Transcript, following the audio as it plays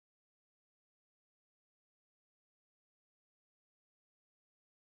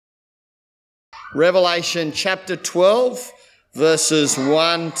Revelation chapter 12, verses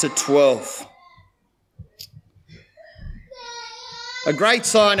 1 to 12. A great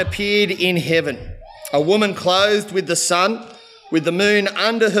sign appeared in heaven, a woman clothed with the sun, with the moon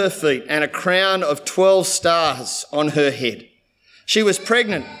under her feet, and a crown of 12 stars on her head. She was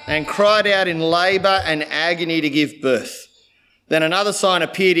pregnant and cried out in labour and agony to give birth. Then another sign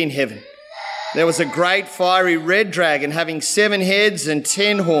appeared in heaven. There was a great fiery red dragon having 7 heads and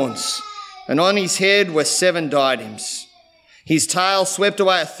 10 horns, and on his head were 7 diadems. His tail swept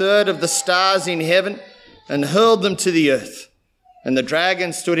away a third of the stars in heaven and hurled them to the earth. And the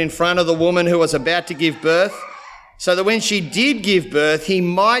dragon stood in front of the woman who was about to give birth, so that when she did give birth, he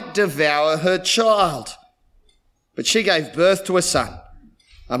might devour her child. But she gave birth to a son,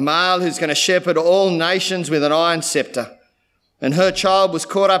 a male who's going to shepherd all nations with an iron scepter. And her child was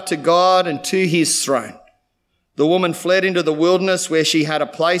caught up to God and to his throne. The woman fled into the wilderness where she had a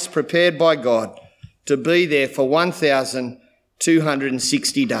place prepared by God to be there for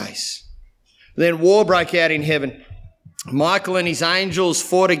 1,260 days. Then war broke out in heaven. Michael and his angels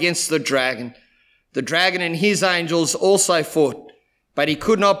fought against the dragon. The dragon and his angels also fought, but he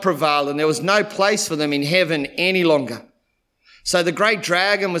could not prevail, and there was no place for them in heaven any longer. So the great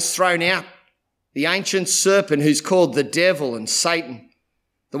dragon was thrown out, the ancient serpent who's called the devil and Satan,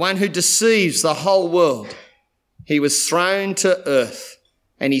 the one who deceives the whole world. He was thrown to earth,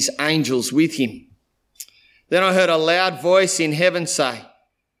 and his angels with him. Then I heard a loud voice in heaven say,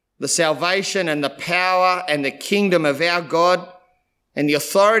 "The salvation and the power and the kingdom of our God and the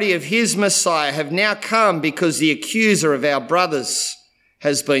authority of his Messiah have now come, because the accuser of our brothers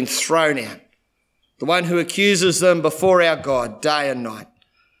has been thrown out, the one who accuses them before our God day and night.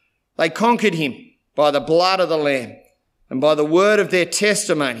 They conquered him by the blood of the Lamb and by the word of their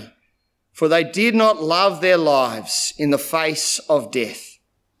testimony, for they did not love their lives in the face of death.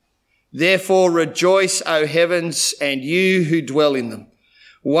 Therefore rejoice, O heavens, and you who dwell in them.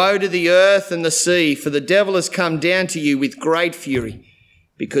 Woe to the earth and the sea, for the devil has come down to you with great fury,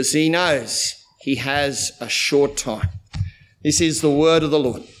 because he knows he has a short time." This is the word of the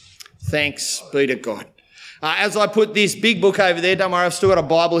Lord. Thanks be to God. As I put this big book over there, don't worry, I've still got a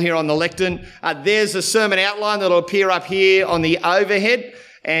Bible here on the lectern. There's a sermon outline that'll appear up here on the overhead,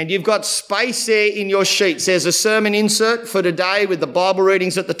 and you've got space there in your sheets. There's a sermon insert for today with the Bible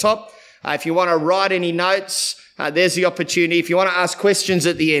readings at the top. If you want to write any notes, there's the opportunity. If you want to ask questions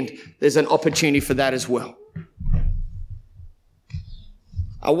at the end, there's an opportunity for that as well.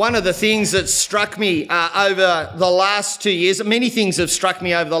 One of the things that struck me over the last 2 years, many things have struck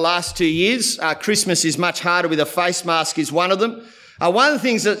me over the last 2 years. Christmas is much harder with a face mask is one of them. One of the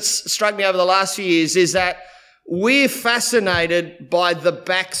things that struck me over the last few years is that we're fascinated by the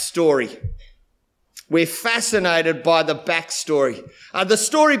backstory. We're fascinated by the backstory. The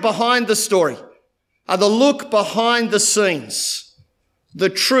story behind the story. The look behind the scenes. The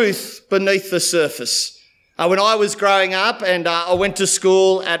truth beneath the surface. When I was growing up and I went to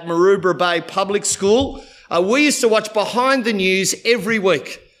school at Maroubra Bay Public School, we used to watch Behind the News every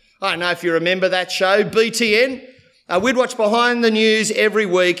week. I don't know if you remember that show, BTN. We'd watch Behind the News every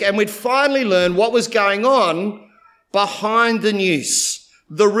week, and we'd finally learn what was going on behind the news,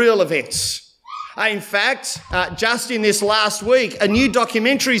 the real events. In fact, just in this last week, a new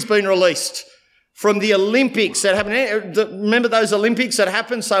documentary's been released from the Olympics that happened. Remember those Olympics that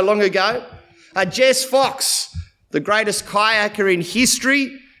happened so long ago? Jess Fox, the greatest kayaker in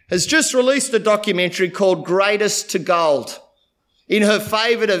history, has just released a documentary called Greatest to Gold. In her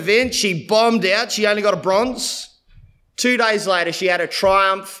favourite event, she bombed out. She only got a bronze. 2 days later, she had a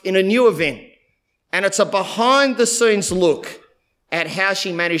triumph in a new event. And it's a behind-the-scenes look at how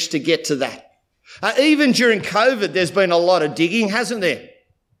she managed to get to that. Even during COVID, there's been a lot of digging, hasn't there?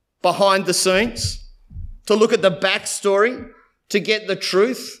 Behind the scenes, to look at the backstory, to get the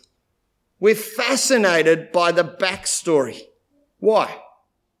truth. We're fascinated by the backstory. Why?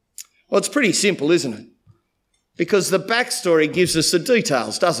 Well, it's pretty simple, isn't it? Because the backstory gives us the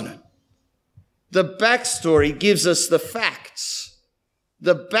details, doesn't it? The backstory gives us the facts.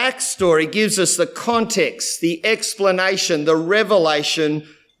 The backstory gives us the context, the explanation, the revelation,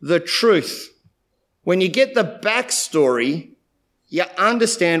 the truth. When you get the backstory, you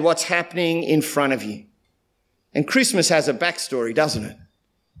understand what's happening in front of you. And Christmas has a backstory, doesn't it?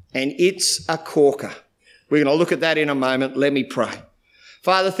 And it's a corker. We're going to look at that in a moment. Let me pray.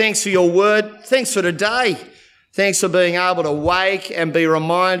 Father, thanks for your word. Thanks for today. Thanks for being able to wake and be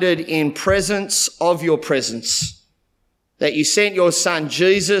reminded in presence of your presence that you sent your son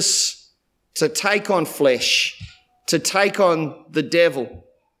Jesus to take on flesh, to take on the devil,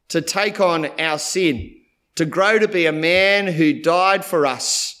 to take on our sin, to grow to be a man who died for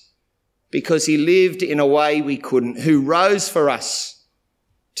us because he lived in a way we couldn't, who rose for us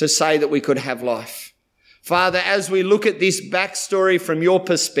to say that we could have life. Father, as we look at this backstory from your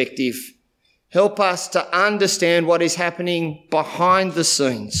perspective, help us to understand what is happening behind the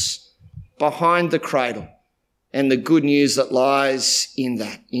scenes, behind the cradle, and the good news that lies in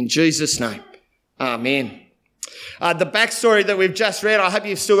that. In Jesus' name, amen. The backstory that we've just read, I hope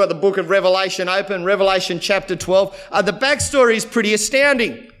you've still got the book of Revelation open, Revelation chapter 12. The backstory is pretty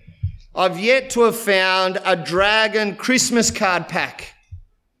astounding. I've yet to have found a dragon Christmas card pack.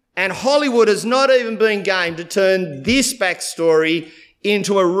 And Hollywood has not even been game to turn this backstory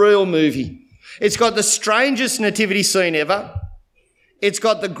into a real movie. It's got the strangest nativity scene ever. It's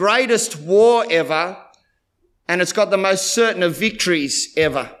got the greatest war ever. And it's got the most certain of victories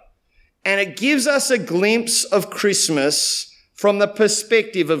ever. And it gives us a glimpse of Christmas from the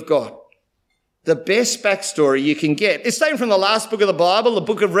perspective of God. The best backstory you can get. It's taken from the last book of the Bible, the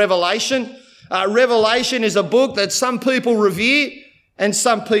book of Revelation. Revelation is a book that some people revere and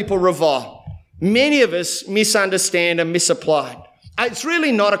some people revile. Many of us misunderstand and misapply. It's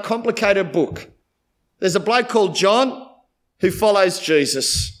really not a complicated book. There's a bloke called John who follows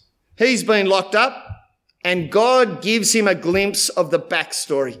Jesus. He's been locked up, and God gives him a glimpse of the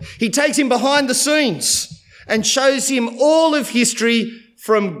backstory. He takes him behind the scenes and shows him all of history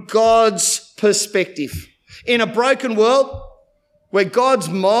from God's perspective. In a broken world where God's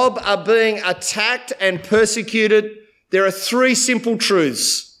mob are being attacked and persecuted, there are three simple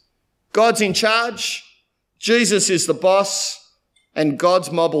truths. God's in charge, Jesus is the boss, and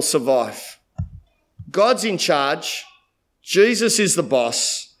God's mob will survive. God's in charge, Jesus is the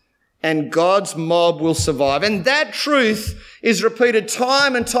boss, and God's mob will survive. And that truth is repeated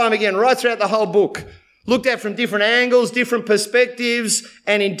time and time again right throughout the whole book, looked at from different angles, different perspectives,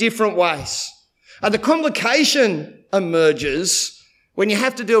 and in different ways. The complication emerges when you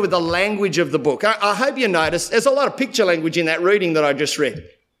have to deal with the language of the book. I hope you notice there's a lot of picture language in that reading that I just read.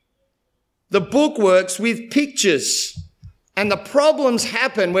 The book works with pictures, and the problems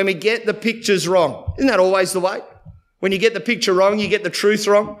happen when we get the pictures wrong. Isn't that always the way? When you get the picture wrong, you get the truth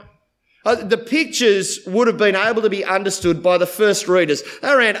wrong. The pictures would have been able to be understood by the first readers.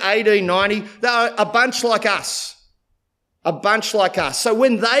 They're around 1890. They're a bunch like us. A bunch like us. So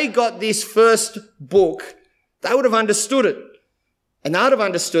when they got this first book, they would have understood it. And they would have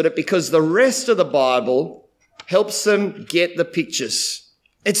understood it because the rest of the Bible helps them get the pictures.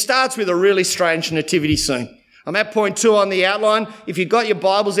 It starts with a really strange nativity scene. I'm at point 2 on the outline. If you've got your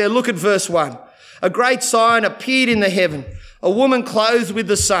Bibles there, look at verse 1. A great sign appeared in the heaven, a woman clothed with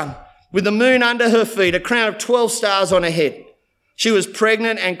the sun, with the moon under her feet, a crown of 12 stars on her head. She was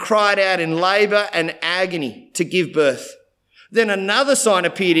pregnant and cried out in labour and agony to give birth. Then another sign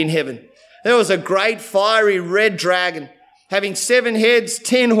appeared in heaven. There was a great fiery red dragon, having 7 heads,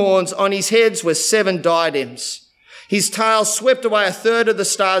 10 horns. On his heads were 7 diadems. His tail swept away a third of the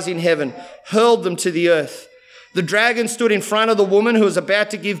stars in heaven, hurled them to the earth. The dragon stood in front of the woman who was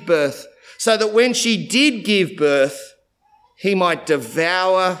about to give birth, so that when she did give birth, he might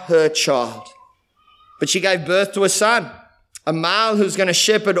devour her child. But she gave birth to a son, a male who's going to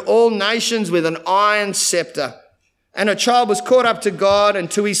shepherd all nations with an iron scepter. And her child was caught up to God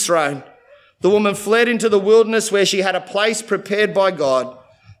and to his throne. The woman fled into the wilderness where she had a place prepared by God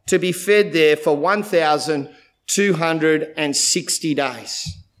to be fed there for 1,260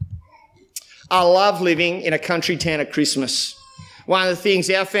 days. I love living in a country town at Christmas. One of the things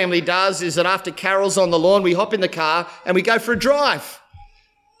our family does is that after carols on the lawn, we hop in the car and we go for a drive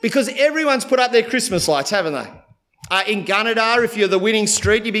because everyone's put up their Christmas lights, haven't they? In Gunnedah, if you're the winning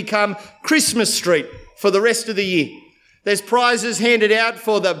street, you become Christmas Street for the rest of the year. There's prizes handed out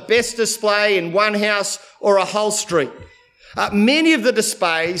for the best display in one house or a whole street. Many of the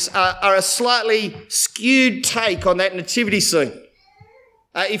displays are a slightly skewed take on that nativity scene.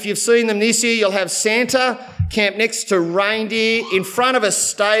 If you've seen them this year, you'll have Santa camped next to reindeer in front of a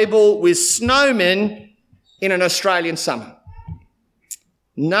stable with snowmen in an Australian summer.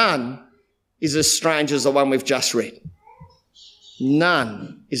 None is as strange as the one we've just read.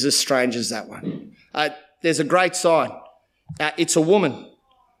 None is as strange as that one. There's a great sign. It's a woman.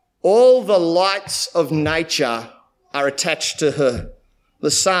 All the lights of nature are attached to her.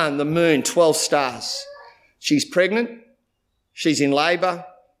 The sun, the moon, 12 stars. She's pregnant. She's in labour.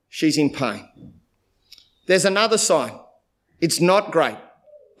 She's in pain. There's another sign. It's not great,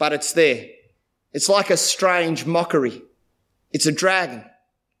 but it's there. It's like a strange mockery. It's a dragon,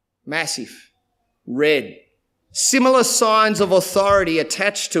 massive, red. Similar signs of authority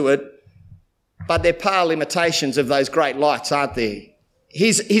attached to it, but they're pale imitations of those great lights, aren't they?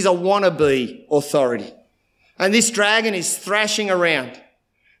 He's a wannabe authority. And this dragon is thrashing around.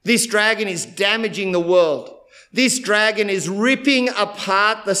 This dragon is damaging the world. This dragon is ripping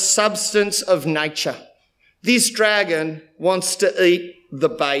apart the substance of nature. This dragon wants to eat the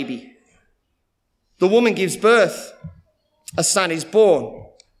baby. The woman gives birth. A son is born.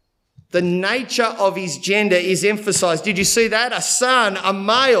 The nature of his gender is emphasized. Did you see that? A son, a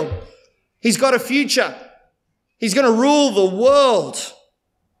male. He's got a future. He's going to rule the world.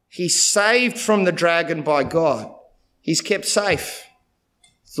 He's saved from the dragon by God. He's kept safe.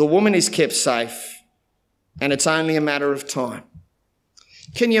 The woman is kept safe, and it's only a matter of time.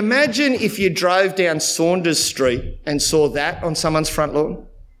 Can you imagine if you drove down Saunders Street and saw that on someone's front lawn?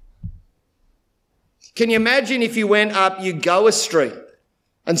 Can you imagine if you went up Ugoa Street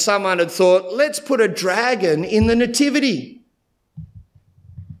and someone had thought, let's put a dragon in the nativity?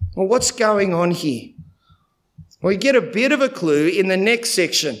 Well, what's going on here? Well, you get a bit of a clue in the next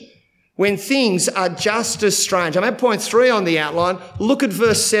section when things are just as strange. I'm at point 3 on the outline. Look at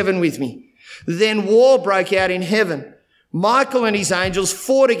verse 7 with me. Then war broke out in heaven. Michael and his angels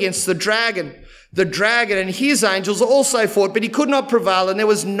fought against the dragon. The dragon and his angels also fought, but he could not prevail, and there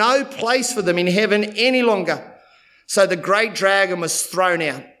was no place for them in heaven any longer. So the great dragon was thrown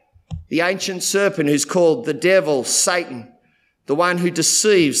out, the ancient serpent who's called the devil, Satan, the one who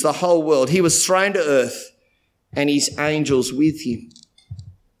deceives the whole world. He was thrown to earth, and his angels with him.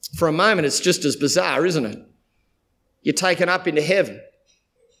 For a moment, it's just as bizarre, isn't it? You're taken up into heaven,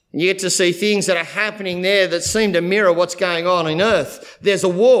 and you get to see things that are happening there that seem to mirror what's going on earth. There's a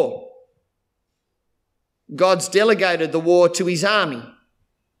war. God's delegated the war to his army.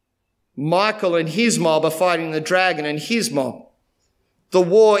 Michael and his mob are fighting the dragon and his mob. The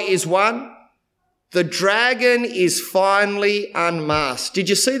war is won. The dragon is finally unmasked. Did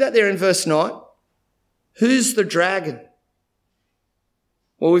you see that there in verse 9? Who's the dragon?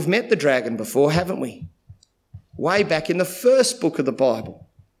 Well, we've met the dragon before, haven't we? Way back in the first book of the Bible,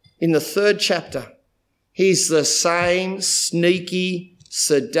 in the 3rd chapter. He's the same sneaky,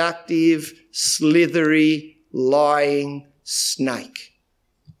 seductive, slithery, lying snake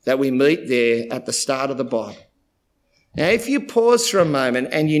that we meet there at the start of the Bible. Now, if you pause for a moment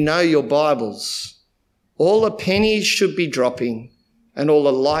and you know your Bibles, all the pennies should be dropping and all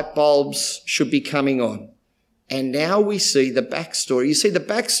the light bulbs should be coming on. And now we see the backstory. You see, the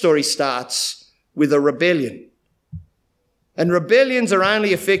backstory starts with a rebellion. And rebellions are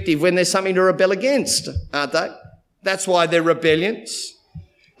only effective when there's something to rebel against, aren't they? That's why they're rebellions.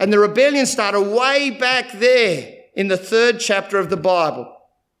 And the rebellion started way back there in the 3rd chapter of the Bible.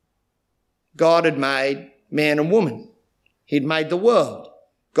 God had made man and woman. He'd made the world.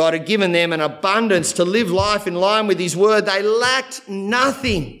 God had given them an abundance to live life in line with his word. They lacked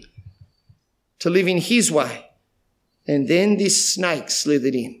nothing to live in his way. And then this snake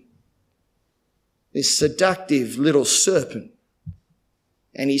slithered in, this seductive little serpent.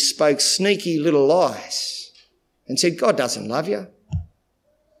 And he spoke sneaky little lies and said, God doesn't love you.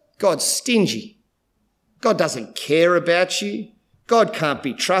 God's stingy. God doesn't care about you. God can't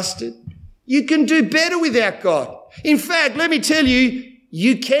be trusted. You can do better without God. In fact, let me tell you,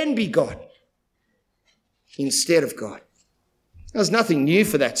 you can be God instead of God. There's nothing new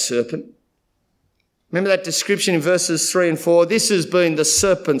for that serpent. Remember that description in verses 3 and 4? This has been the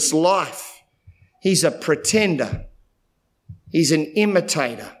serpent's life. He's a pretender. He's an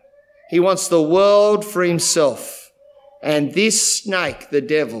imitator. He wants the world for himself. And this snake, the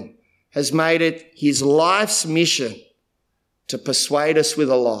devil, has made it his life's mission to persuade us with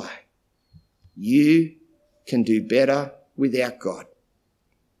a lie. You can do better without God.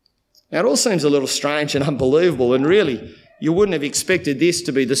 Now, it all seems a little strange and unbelievable, and really, you wouldn't have expected this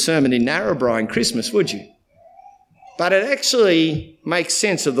to be the sermon in Narrabri on Christmas, would you? But it actually makes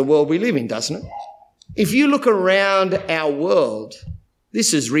sense of the world we live in, doesn't it? If you look around our world,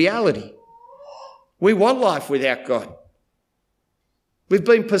 this is reality. We want life without God. We've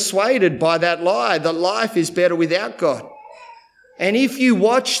been persuaded by that lie that life is better without God. And if you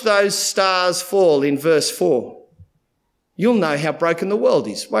watch those stars fall in verse 4, you'll know how broken the world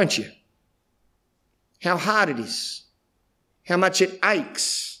is, won't you? How hard it is, how much it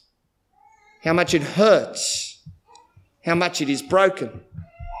aches, how much it hurts, how much it is broken.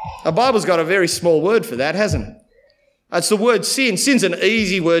 The Bible's got a very small word for that, hasn't it? It's the word sin. Sin's an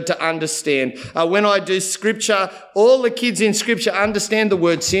easy word to understand. When I do scripture, all the kids in scripture understand the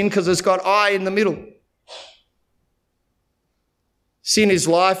word sin because it's got I in the middle. Sin is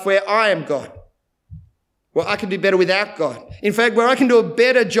life where I am God, where I can do better without God. In fact, where I can do a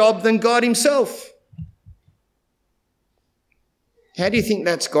better job than God himself. How do you think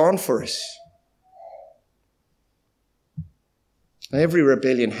that's gone for us? Every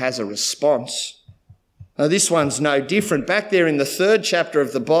rebellion has a response. Now, this one's no different. Back there in the 3rd chapter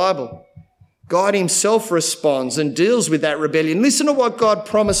of the Bible, God himself responds and deals with that rebellion. Listen to what God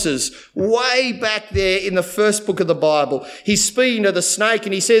promises way back there in the first book of the Bible. He's speaking to the snake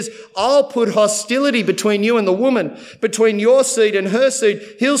and he says, I'll put hostility between you and the woman, between your seed and her seed.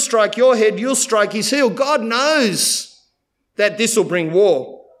 He'll strike your head, you'll strike his heel. God knows that this will bring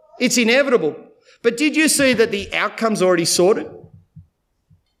war. It's inevitable. But did you see that the outcome's already sorted?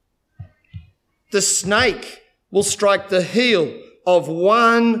 The snake will strike the heel of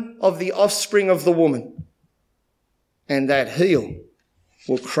one of the offspring of the woman, and that heel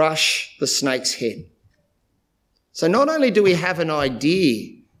will crush the snake's head. So not only do we have an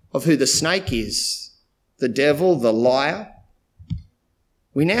idea of who the snake is, the devil, the liar,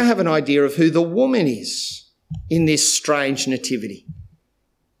 we now have an idea of who the woman is in this strange nativity.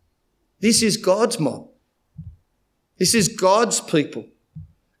 This is God's mob. This is God's people.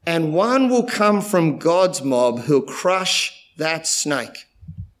 And one will come from God's mob who'll crush that snake.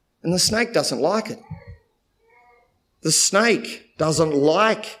 And the snake doesn't like it. The snake doesn't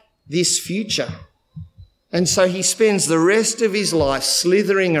like this future. And so he spends the rest of his life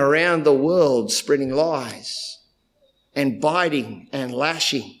slithering around the world, spreading lies and biting and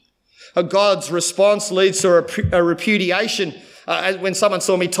lashing. God's response leads to a repudiation. When someone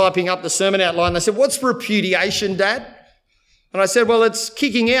saw me typing up the sermon outline, they said, "What's repudiation, Dad?" And I said, well, it's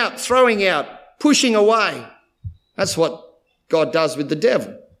kicking out, throwing out, pushing away. That's what God does with the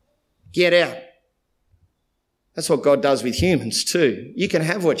devil. Get out. That's what God does with humans too. You can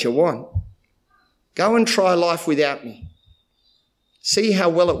have what you want. Go and try life without me. See how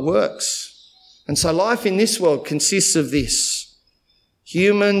well it works. And so life in this world consists of this.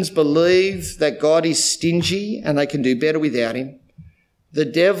 Humans believe that God is stingy and they can do better without him. The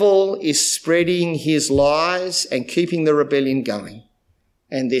devil is spreading his lies and keeping the rebellion going.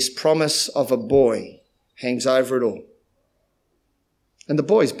 And this promise of a boy hangs over it all. And the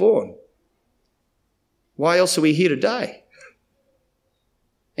boy's born. Why else are we here today?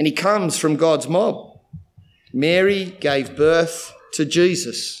 And he comes from God's mob. Mary gave birth to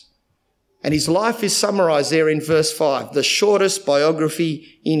Jesus. And his life is summarised there in verse 5, the shortest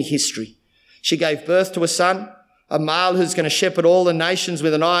biography in history. She gave birth to a son, a male who's going to shepherd all the nations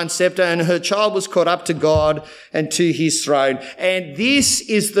with an iron scepter, and her child was caught up to God and to his throne. And this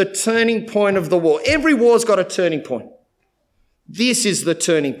is the turning point of the war. Every war's got a turning point. This is the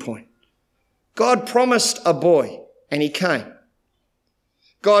turning point. God promised a boy, and he came.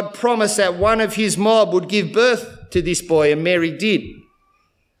 God promised that one of his mob would give birth to this boy, and Mary did.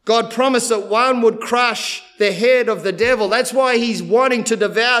 God promised that one would crush the head of the devil. That's why he's wanting to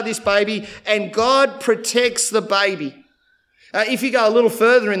devour this baby, and God protects the baby. If you go a little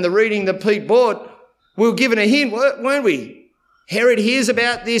further in the reading that Pete brought, we were given a hint, weren't we? Herod hears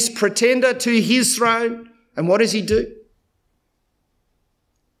about this pretender to his throne, and what does he do?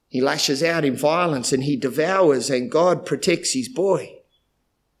 He lashes out in violence and he devours, and God protects his boy.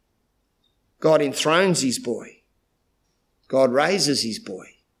 God enthrones his boy. God raises his boy.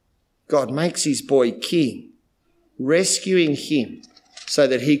 God makes his boy king, rescuing him so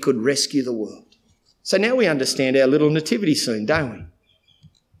that he could rescue the world. So now we understand our little nativity scene, don't we?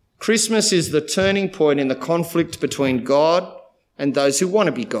 Christmas is the turning point in the conflict between God and those who want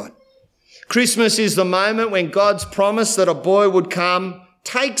to be God. Christmas is the moment when God's promise that a boy would come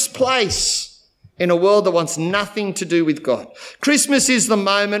takes place in a world that wants nothing to do with God. Christmas is the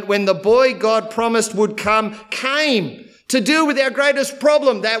moment when the boy God promised would come came to deal with our greatest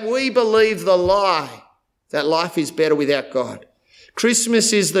problem, that we believe the lie that life is better without God.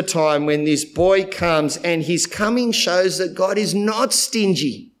 Christmas is the time when this boy comes, and his coming shows that God is not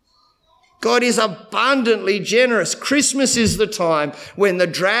stingy. God is abundantly generous. Christmas is the time when the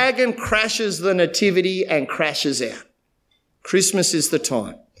dragon crashes the nativity and crashes out. Christmas is the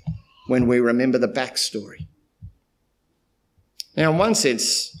time when we remember the backstory. Now, in one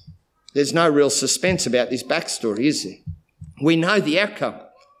sense, there's no real suspense about this backstory, is there? We know the outcome.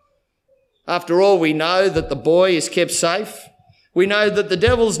 After all, we know that the boy is kept safe. We know that the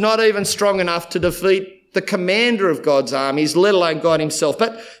devil's not even strong enough to defeat the commander of God's armies, let alone God himself.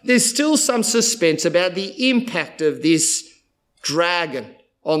 But there's still some suspense about the impact of this dragon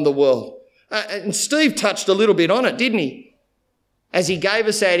on the world. And Steve touched a little bit on it, didn't he? As he gave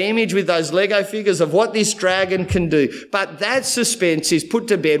us that image with those Lego figures of what this dragon can do. But that suspense is put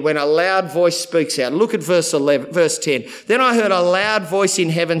to bed when a loud voice speaks out. Look at verse 10. Then I heard a loud voice in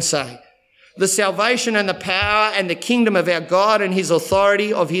heaven say, "The salvation and the power and the kingdom of our God and his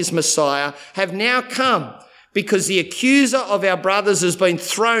authority of his Messiah have now come, because the accuser of our brothers has been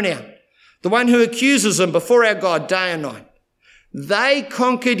thrown out, the one who accuses them before our God day and night. They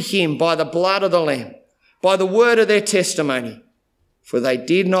conquered him by the blood of the Lamb, by the word of their testimony, for they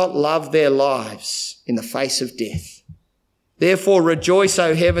did not love their lives in the face of death. Therefore rejoice,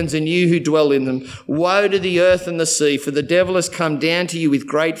 O heavens, and you who dwell in them. Woe to the earth and the sea, for the devil has come down to you with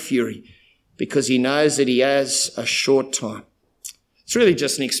great fury, because he knows that he has a short time. It's really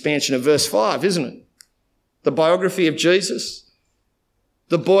just an expansion of verse 5, isn't it? The biography of Jesus.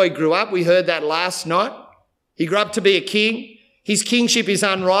 The boy grew up. We heard that last night. He grew up to be a king. His kingship is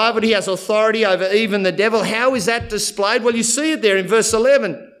unrivaled. He has authority over even the devil. How is that displayed? Well, you see it there in verse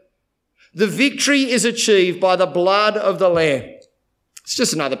 11. The victory is achieved by the blood of the Lamb. It's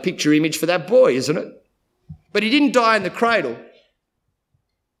just another picture image for that boy, isn't it? But he didn't die in the cradle.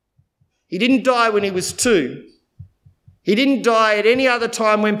 He didn't die when he was 2. He didn't die at any other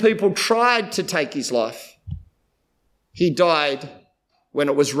time when people tried to take his life. He died when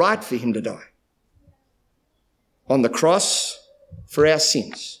it was right for him to die. On the cross for our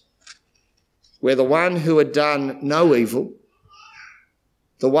sins, where the one who had done no evil,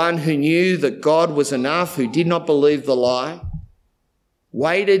 the one who knew that God was enough, who did not believe the lie,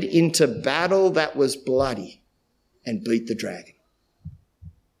 waded into battle that was bloody and beat the dragon.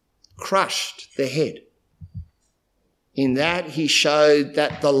 Crushed the head. In that he showed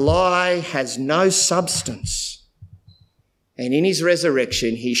that the lie has no substance. And in his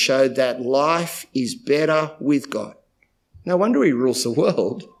resurrection, he showed that life is better with God. No wonder he rules the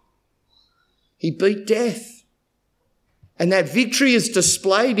world. He beat death. And that victory is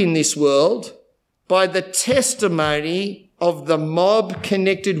displayed in this world by the testimony of the mob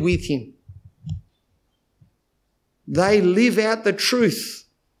connected with him. They live out the truth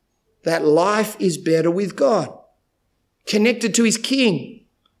that life is better with God, connected to his King.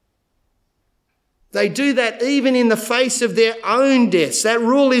 They do that even in the face of their own deaths. That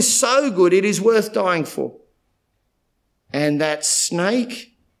rule is so good, it is worth dying for. And that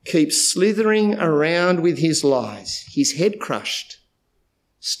snake keeps slithering around with his lies, his head crushed,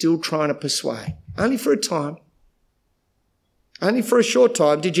 still trying to persuade. Only for a time. Only for a short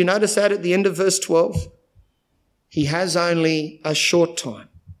time. Did you notice that at the end of verse 12? He has only a short time.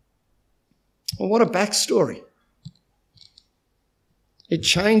 Well, what a backstory. It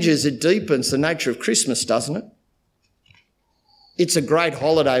changes, it deepens the nature of Christmas, doesn't it? It's a great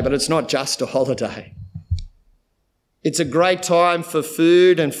holiday, but it's not just a holiday. It's a great time for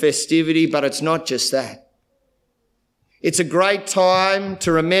food and festivity, but it's not just that. It's a great time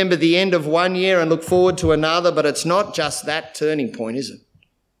to remember the end of one year and look forward to another, but it's not just that turning point, is it?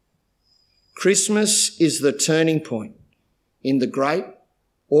 Christmas is the turning point in the great,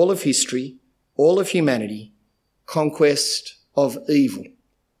 all of history, all of humanity, conquest of evil,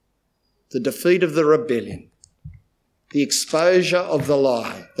 the defeat of the rebellion, the exposure of the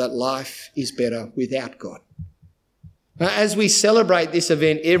lie that life is better without God. Now, as we celebrate this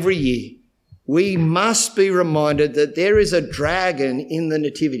event every year, we must be reminded that there is a dragon in the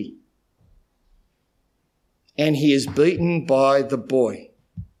nativity, and he is beaten by the boy.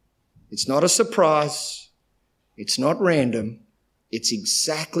 It's not a surprise. It's not random. It's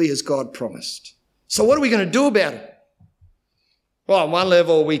exactly as God promised. So what are we going to do about it? Well, on one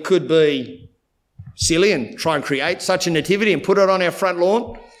level, we could be silly and try and create such a nativity and put it on our front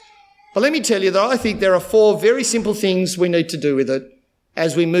lawn. But let me tell you that I think there are 4 very simple things we need to do with it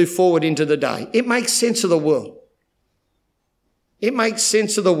as we move forward into the day. It makes sense of the world. It makes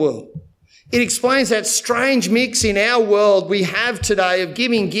sense of the world. It explains that strange mix in our world we have today of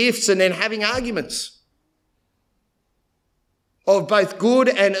giving gifts and then having arguments, of both good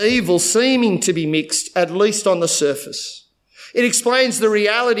and evil seeming to be mixed, at least on the surface. It explains the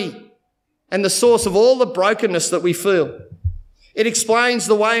reality and the source of all the brokenness that we feel. It explains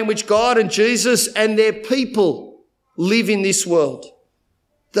the way in which God and Jesus and their people live in this world.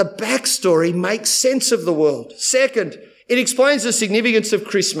 The backstory makes sense of the world. Second, it explains the significance of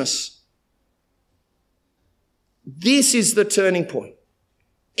Christmas. This is the turning point.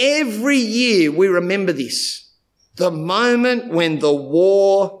 Every year we remember this. The moment when the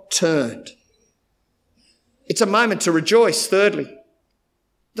war turned. It's a moment to rejoice, thirdly.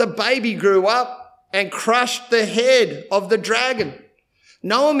 The baby grew up and crushed the head of the dragon.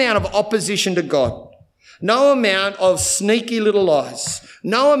 No amount of opposition to God, no amount of sneaky little lies,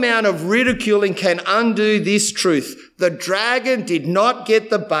 no amount of ridiculing can undo this truth. The dragon did not get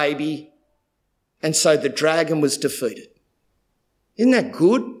the baby, and so the dragon was defeated. Isn't that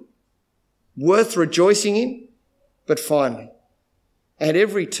good? Worth rejoicing in? But finally, at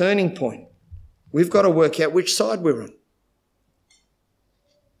every turning point, we've got to work out which side we're on.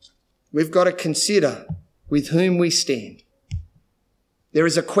 We've got to consider with whom we stand. There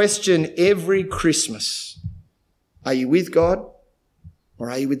is a question every Christmas. Are you with God or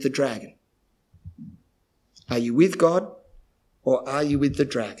are you with the dragon? Are you with God or are you with the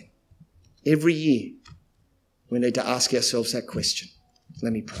dragon? Every year we need to ask ourselves that question.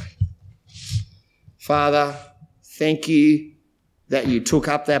 Let me pray. Father, thank you that you took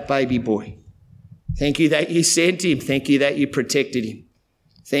up that baby boy. Thank you that you sent him. Thank you that you protected him.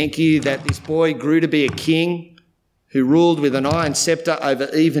 Thank you that this boy grew to be a king who ruled with an iron scepter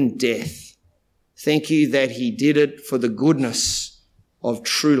over even death. Thank you that he did it for the goodness of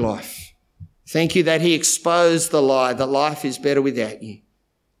true life. Thank you that he exposed the lie that life is better without you.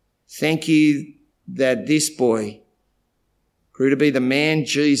 Thank you that this boy grew to be the man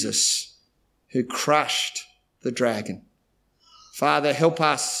Jesus who crushed the dragon. Father, help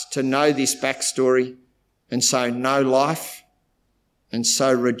us to know this backstory and so know life and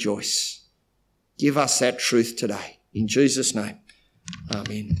so rejoice. Give us that truth today. In Jesus' name,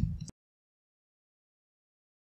 amen.